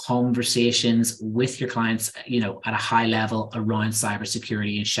open conversations with your clients, at a high level around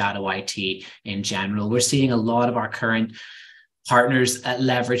cybersecurity and shadow IT in general. We're seeing a lot of our current partners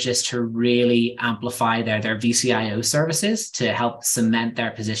leverage this to really amplify their VCIO services to help cement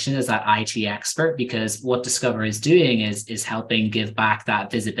their position as that IT expert, because what Discover is doing is helping give back that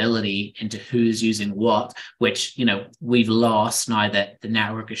visibility into who's using what, which, we've lost now that the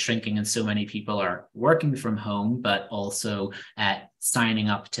network is shrinking and so many people are working from home, but also signing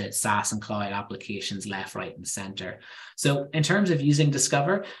up to SaaS and cloud applications left, right, and center. So in terms of using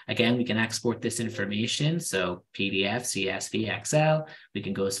Discover, again, we can export this information. So PDF, CSV, Excel. We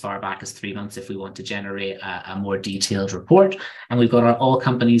can go as far back as 3 months if we want to generate a more detailed report. And we've got our all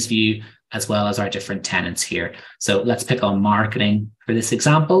companies view as well as our different tenants here. So let's pick on marketing for this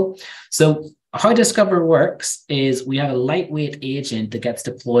example. So how Discover works is we have a lightweight agent that gets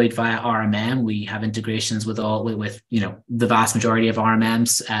deployed via RMM. We have integrations with the vast majority of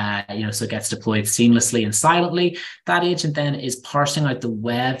RMMs, so it gets deployed seamlessly and silently. That agent then is parsing out the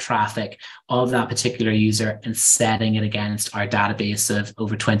web traffic of that particular user and setting it against our database of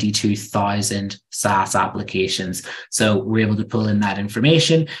over 22,000 SaaS applications. So we're able to pull in that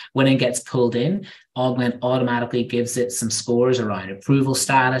information. When it gets pulled in, Augmentt automatically gives it some scores around approval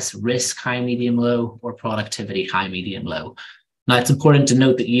status, risk, high, medium, low, or productivity, high, medium, low. Now, it's important to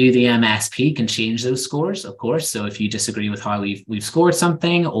note that you, the MSP, can change those scores, of course. So if you disagree with how we've scored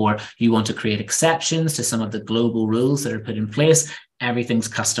something, or you want to create exceptions to some of the global rules that are put in place, everything's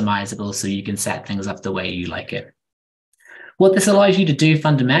customizable so you can set things up the way you like it. What this allows you to do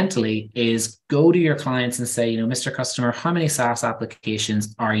fundamentally is go to your clients and say, Mr. Customer, how many SaaS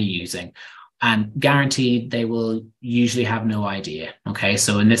applications are you using? And guaranteed, they will usually have no idea. Okay,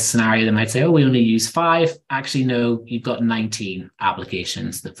 so in this scenario, they might say, oh, we only use 5. Actually, no, you've got 19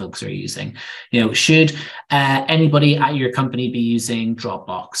 applications that folks are using. Should anybody at your company be using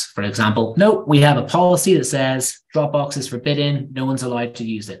Dropbox, for example? No, we have a policy that says Dropbox is forbidden. No one's allowed to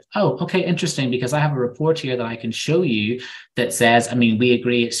use it. Oh, okay, interesting, because I have a report here that I can show you that says, we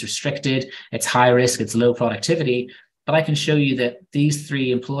agree it's restricted, it's high risk, it's low productivity. but I can show you that these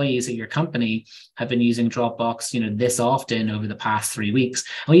 3 employees at your company have been using Dropbox, this often over the past 3 weeks.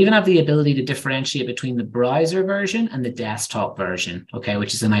 And we even have the ability to differentiate between the browser version and the desktop version, okay,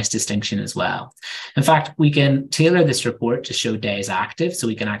 which is a nice distinction as well. In fact, we can tailor this report to show days active, so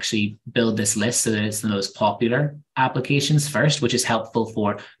we can actually build this list so that it's the most popular applications first, which is helpful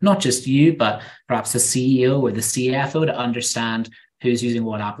for not just you, but perhaps the CEO or the CFO to understand who's using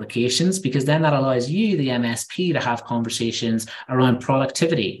what applications, because then that allows you, the MSP, to have conversations around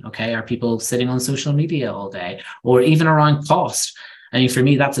productivity. Okay, are people sitting on social media all day, or even around cost? I mean, for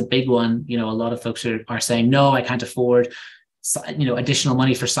me, that's a big one. A lot of folks are saying, no, I can't afford additional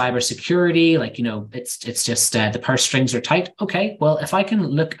money for cybersecurity. It's just the purse strings are tight. Okay, well, if I can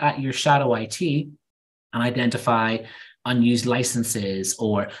look at your shadow IT and identify unused licenses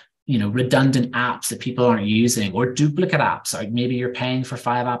or redundant apps that people aren't using, or duplicate apps, or maybe you're paying for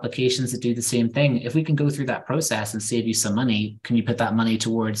 5 applications that do the same thing. If we can go through that process and save you some money, can you put that money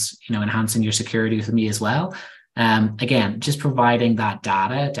towards, enhancing your security with me as well? Again, just providing that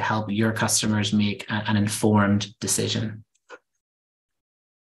data to help your customers make an informed decision.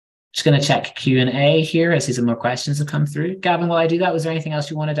 Just going to check Q&A here. I see some more questions have come through. Gavin, while I do that, was there anything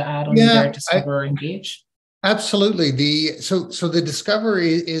else you wanted to add on either Discover or Engage? Absolutely. So the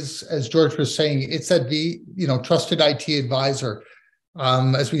discovery is, as George was saying, it's that trusted IT advisor.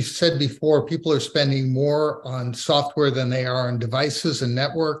 As we said before, people are spending more on software than they are on devices and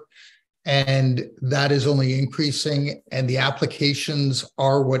network, and that is only increasing. And the applications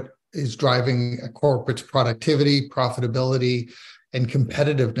are what is driving a corporate's productivity, profitability, and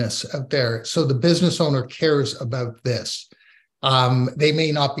competitiveness out there. So the business owner cares about this. They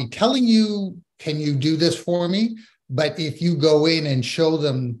may not be telling you, can you do this for me? But if you go in and show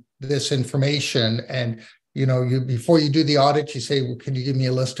them this information, and before you do the audit, you say, well, can you give me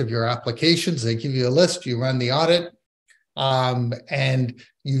a list of your applications? They give you a list, you run the audit, and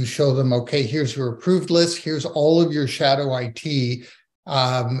you show them, okay, here's your approved list, here's all of your shadow IT,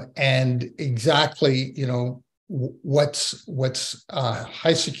 and exactly, what's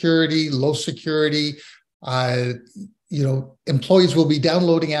high security, low security. Employees will be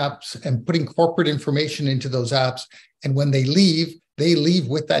downloading apps and putting corporate information into those apps. And when they leave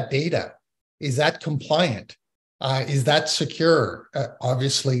with that data. Is that compliant? Is that secure?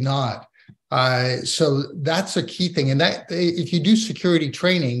 Obviously not. So that's a key thing. And that if you do security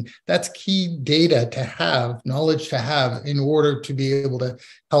training, that's key data to have, knowledge to have in order to be able to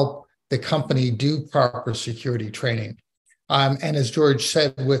help the company do proper security training. And as George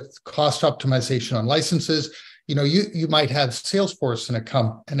said, with cost optimization on licenses, you might have Salesforce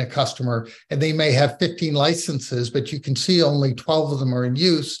in a customer, and they may have 15 licenses, but you can see only 12 of them are in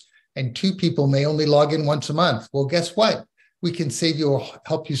use, and 2 people may only log in once a month. Well, guess what? We can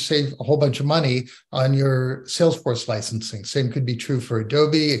help you save a whole bunch of money on your Salesforce licensing. Same could be true for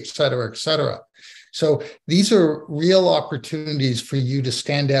Adobe, et cetera, et cetera. So these are real opportunities for you to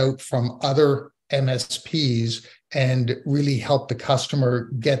stand out from other MSPs and really help the customer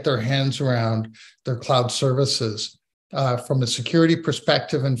get their hands around their cloud services from a security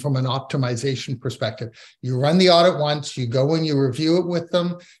perspective and from an optimization perspective. You run the audit once, you go and you review it with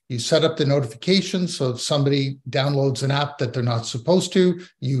them, you set up the notifications. So if somebody downloads an app that they're not supposed to,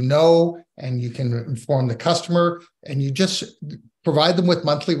 and you can inform the customer, and you just provide them with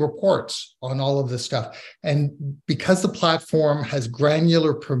monthly reports on all of this stuff. And because the platform has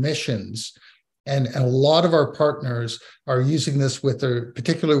granular permissions, and a lot of our partners are using this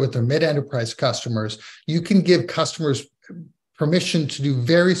particularly with their mid-enterprise customers, you can give customers permission to do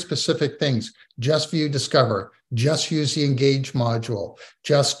very specific things. Just view Discover, just use the Engage module,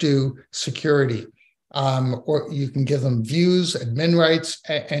 just do security. Or you can give them views, admin rights,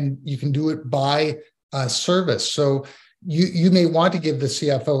 and you can do it by service. So you may want to give the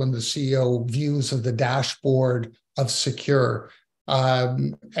CFO and the CEO views of the dashboard of Secure.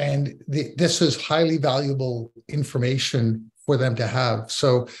 This is highly valuable information for them to have.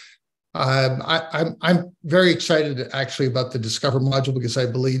 So I'm very excited actually about the Discover module, because I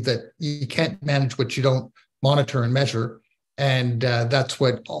believe that you can't manage what you don't monitor and measure. And that's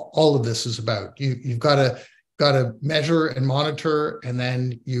what all of this is about. You've got to measure and monitor, and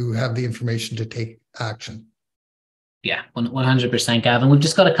then you have the information to take action. Yeah, 100%, Gavin. We've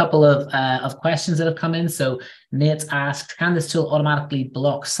just got a couple of questions that have come in. So Nate's asked, can this tool automatically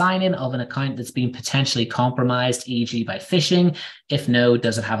block sign-in of an account that's been potentially compromised, e.g. by phishing? If no,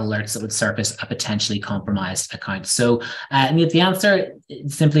 does it have alerts that would surface a potentially compromised account? So Nate, the answer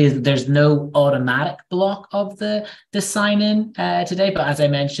simply is there's no automatic block of the sign-in today. But as I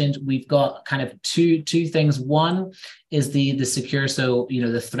mentioned, we've got kind of two things. One is the secure, so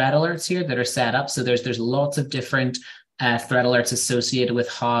the threat alerts here that are set up. So there's lots of different threat alerts associated with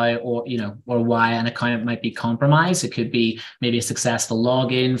how or why an account might be compromised. It could be maybe a successful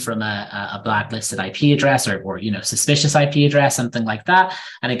login from a blacklisted IP address or suspicious IP address, something like that.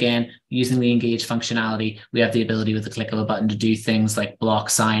 And again, using the Engage functionality, we have the ability with the click of a button to do things like block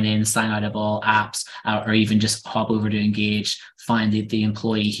sign in, sign out of all apps, or even just hop over to Engage, find the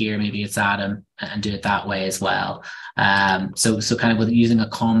employee here, maybe it's Adam, and do it that way as well. So kind of with using a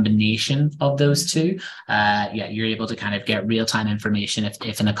combination of those two, you're able to kind of get real-time information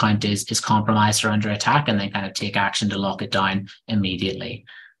if an account is compromised or under attack, and then kind of take action to lock it down immediately.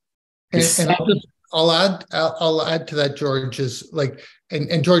 And I'll add to that, George, is like,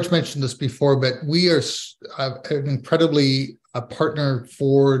 and George mentioned this before, but we are an incredibly partner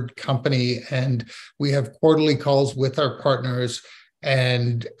forward company, and we have quarterly calls with our partners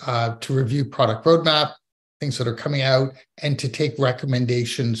and to review product roadmap, things that are coming out, and to take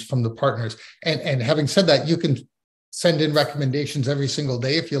recommendations from the partners. And having said that, you can send in recommendations every single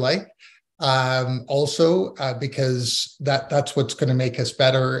day if you like. Because that's what's going to make us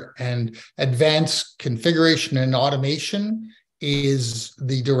better. And advanced configuration and automation is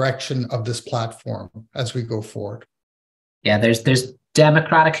the direction of this platform as we go forward. Yeah, there's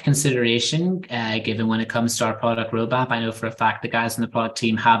democratic consideration given when it comes to our product roadmap. I know for a fact the guys in the product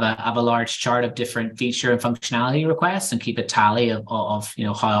team have a large chart of different feature and functionality requests and keep a tally of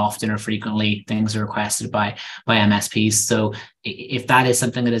how often or frequently things are requested by MSPs. So if that is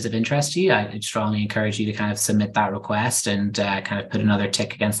something that is of interest to you, I strongly encourage you to kind of submit that request and kind of put another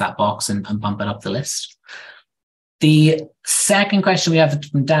tick against that box and bump it up the list. The second question we have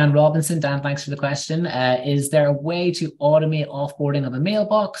from Dan Robinson. Dan, thanks for the question. Is there a way to automate offboarding of a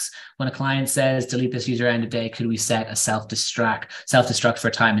mailbox? When a client says, delete this user end of day, could we set a self-destruct for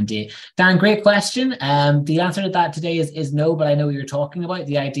time and date? Dan, great question. The answer to that today is no, but I know what you're talking about.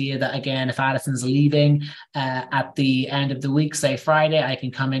 The idea that, again, if Addison's leaving at the end of the week, say Friday, I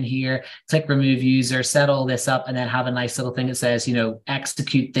can come in here, click remove user, set all this up, and then have a nice little thing that says,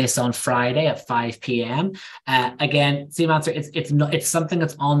 execute this on Friday at 5 p.m. Again, same answer. It's something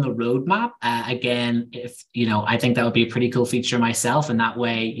that's on the roadmap. Again, if I think that would be a pretty cool feature myself, and that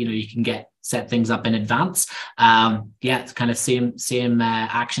way you can set things up in advance. It's kind of same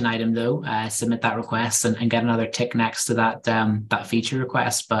action item though. Submit that request and get another tick next to that feature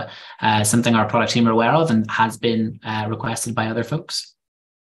request. But something our product team are aware of and has been requested by other folks.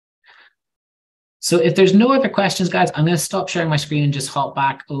 So if there's no other questions, guys, I'm going to stop sharing my screen and just hop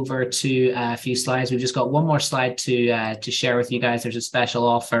back over to a few slides. We've just got one more slide to share with you guys. There's a special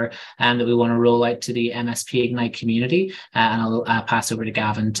offer that we want to roll out to the MSP-Ignite community, and I'll pass over to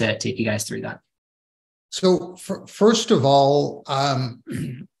Gavin to take you guys through that. So first of all,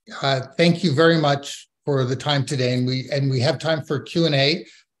 thank you very much for the time today, and we have time for Q&A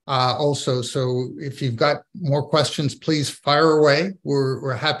also. So if you've got more questions, please fire away.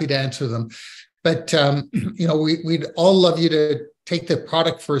 We're happy to answer them. But, we'd all love you to take the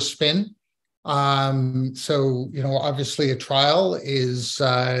product for a spin. So, obviously a trial is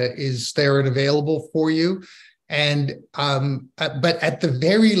there and available for you. And, but at the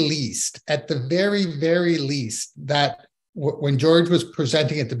very least, that when George was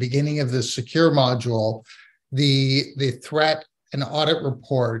presenting at the beginning of the secure module, the threat and audit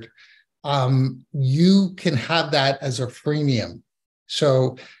report, you can have that as a freemium.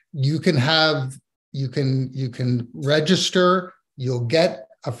 So you can register, you'll get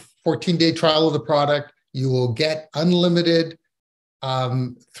a 14-day trial of the product, you will get unlimited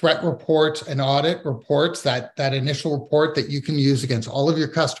threat reports and audit reports, that initial report that you can use against all of your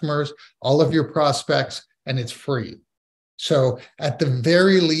customers, all of your prospects, and it's free. So at the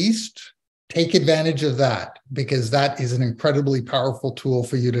very least, take advantage of that, because that is an incredibly powerful tool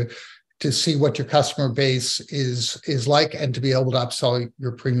for you to see what your customer base is like and to be able to upsell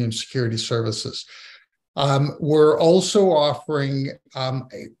your premium security services. We're also offering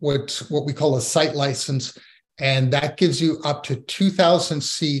what we call a site license, and that gives you up to 2,000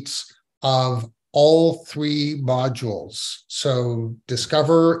 seats of all three modules. So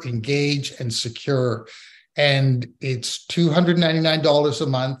Discover, Engage, and Secure. And it's $299 a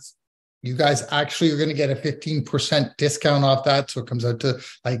month. You guys actually are going to get a 15% discount off that. So it comes out to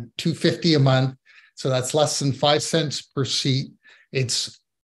like $250 a month. So that's less than 5 cents per seat.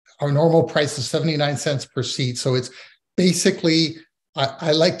 Our normal price is 79 cents per seat. So it's basically,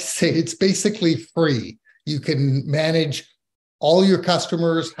 I like to say it's basically free. You can manage all your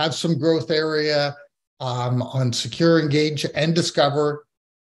customers, have some growth area on Secure, Engage, and Discover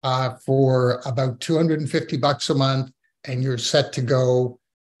for about $250 a month, and you're set to go.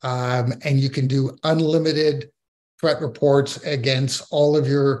 And you can do unlimited threat reports against all of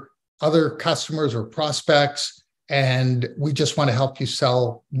your other customers or prospects, and we just want to help you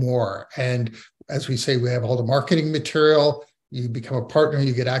sell more. And as we say, we have all the marketing material. You become a partner,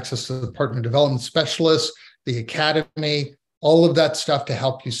 you get access to the partner development specialists, the academy, all of that stuff to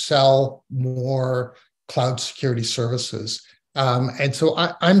help you sell more cloud security services. And so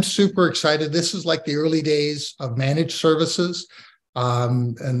I'm super excited. This is like the early days of managed services.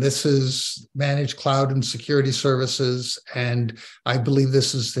 And this is managed cloud and security services. And I believe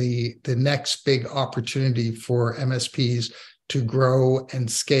this is the next big opportunity for MSPs to grow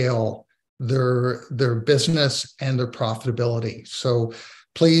and scale their business and their profitability. So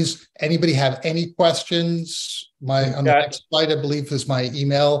please, anybody have any questions? On the next slide, I believe, is my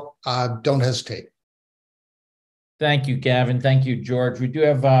email. Don't hesitate. Thank you, Gavin. Thank you, George. We do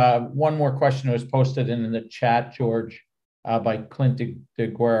have one more question that was posted in the chat, George, by Clint de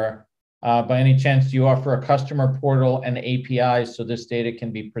Guerra. By any chance, do you offer a customer portal and APIs so this data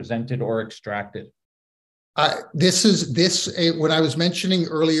can be presented or extracted? When I was mentioning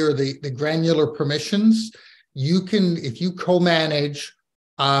earlier the granular permissions, you can, if you co-manage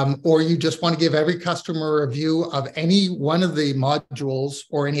or you just want to give every customer a view of any one of the modules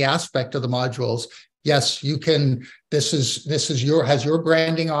or any aspect of the modules, yes, you can. This has your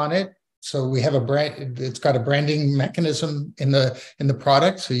branding on it. So we have a brand. It's got a branding mechanism in the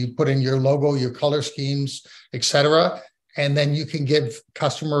product. So you put in your logo, your color schemes, etc., and then you can give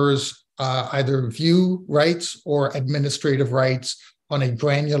customers either view rights or administrative rights on a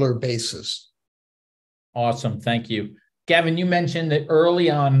granular basis. Awesome, thank you, Gavin. You mentioned that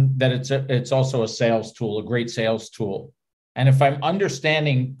early on that it's also a sales tool, a great sales tool. And if I'm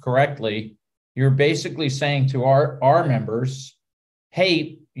understanding correctly, you're basically saying to our members,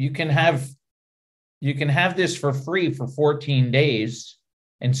 hey, you can have this for free for 14 days,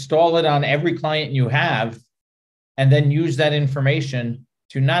 install it on every client you have, and then use that information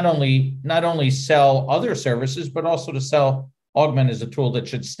to not only sell other services, but also to sell Augmentt as a tool that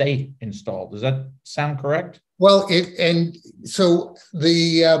should stay installed. Does that sound correct? Well, so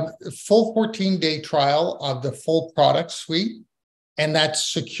the full 14-day trial of the full product suite and that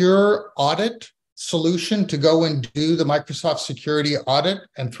secure audit solution to go and do the Microsoft security audit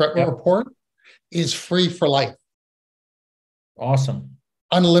and threat report is free for life. Awesome.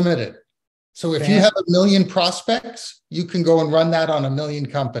 Unlimited. So if you have 1 million prospects, you can go and run that on 1 million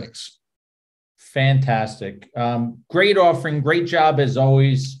companies. Fantastic. Great offering. Great job as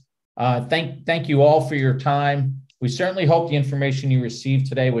always. Thank you all for your time. We certainly hope the information you received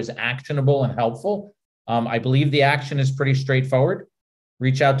today was actionable and helpful. I believe the action is pretty straightforward.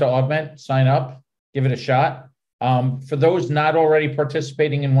 Reach out to Augmentt, sign up, give it a shot. For those not already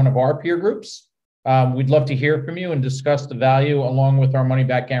participating in one of our peer groups, we'd love to hear from you and discuss the value along with our money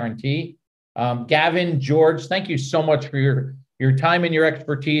back guarantee. Gavin, George, thank you so much for your time and your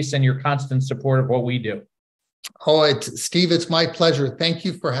expertise and your constant support of what we do. Oh, Steve, it's my pleasure. Thank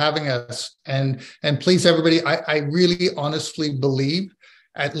you for having us. And please, everybody, I really honestly believe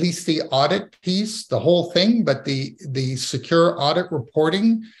at least the audit piece, the whole thing, but the secure audit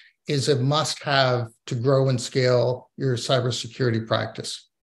reporting is a must-have to grow and scale your cybersecurity practice.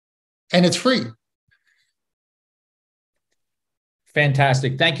 And it's free.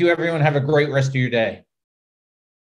 Fantastic. Thank you, everyone. Have a great rest of your day.